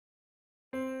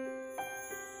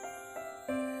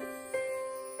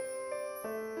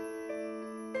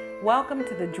Welcome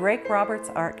to the Drake Roberts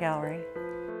Art Gallery.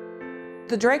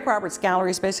 The Drake Roberts Gallery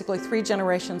is basically 3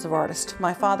 generations of artists.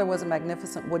 My father was a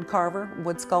magnificent wood carver,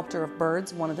 wood sculptor of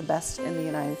birds, one of the best in the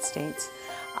United States.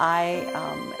 I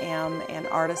am an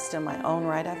artist in my own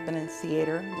right. I've been in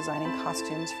theater, designing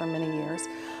costumes for many years.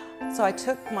 So I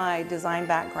took my design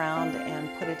background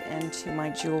and put it into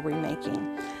my jewelry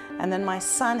making. And then my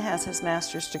son has his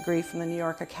master's degree from the New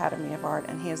York Academy of Art,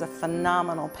 and he is a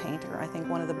phenomenal painter, I think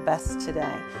one of the best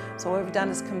today. So what we've done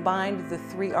is combined the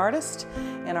 3 artists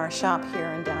in our shop here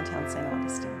in downtown St.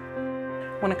 Augustine.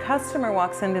 When a customer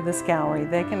walks into this gallery,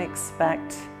 they can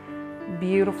expect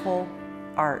beautiful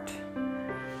art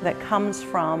that comes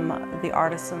from the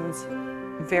artisan's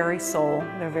very soul,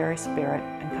 their very spirit,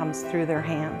 and comes through their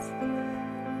hands.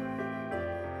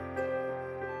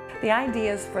 The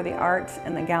ideas for the art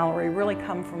in the gallery really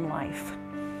come from life.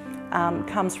 It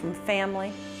comes from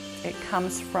family, it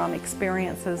comes from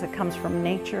experiences, it comes from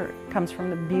nature, it comes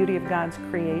from the beauty of God's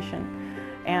creation.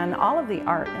 And all of the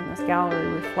art in this gallery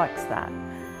reflects that.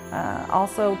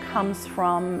 Also comes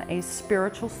from a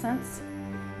spiritual sense,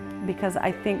 because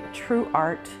I think true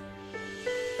art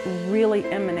really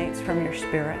emanates from your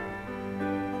spirit.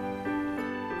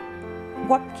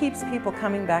 What keeps people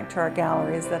coming back to our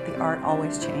gallery is that the art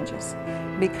always changes.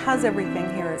 Because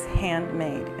everything here is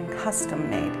handmade and custom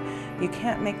made, you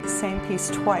can't make the same piece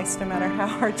twice no matter how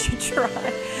hard you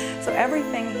try. So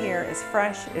everything here is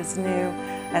fresh, is new.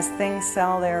 As things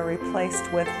sell, they're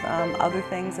replaced with other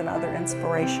things and other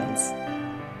inspirations.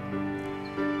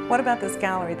 What about this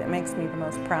gallery that makes me the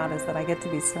most proud is that I get to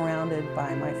be surrounded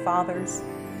by my father's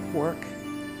work,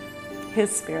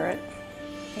 his spirit,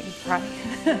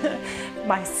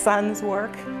 my son's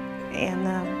work, and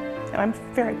I'm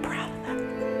very proud of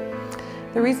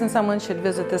that. The reason someone should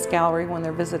visit this gallery when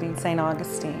they're visiting St.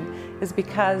 Augustine is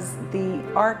because the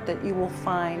art that you will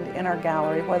find in our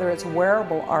gallery, whether it's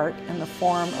wearable art in the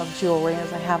form of jewelry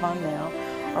as I have on now,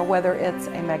 or whether it's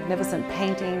a magnificent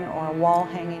painting or a wall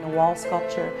hanging, a wall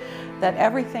sculpture, that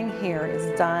everything here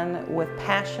is done with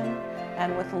passion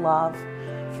and with love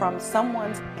from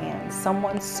someone's hand,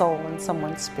 someone's soul, and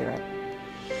someone's spirit.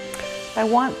 I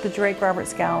want the Drake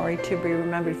Roberts Gallery to be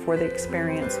remembered for the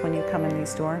experience when you come in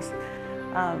these doors.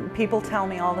 People tell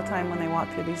me all the time when they walk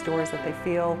through these doors that they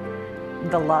feel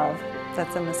the love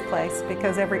that's in this place,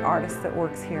 because every artist that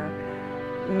works here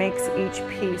makes each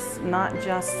piece not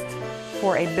just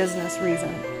for a business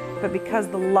reason, but because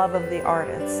the love of the art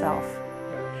itself.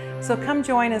 So come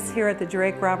join us here at the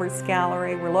Drake Roberts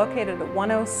Gallery. We're located at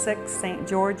 106 St.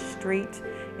 George Street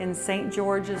in St.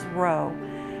 George's Row.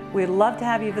 We'd love to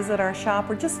have you visit our shop,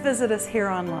 or just visit us here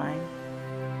online.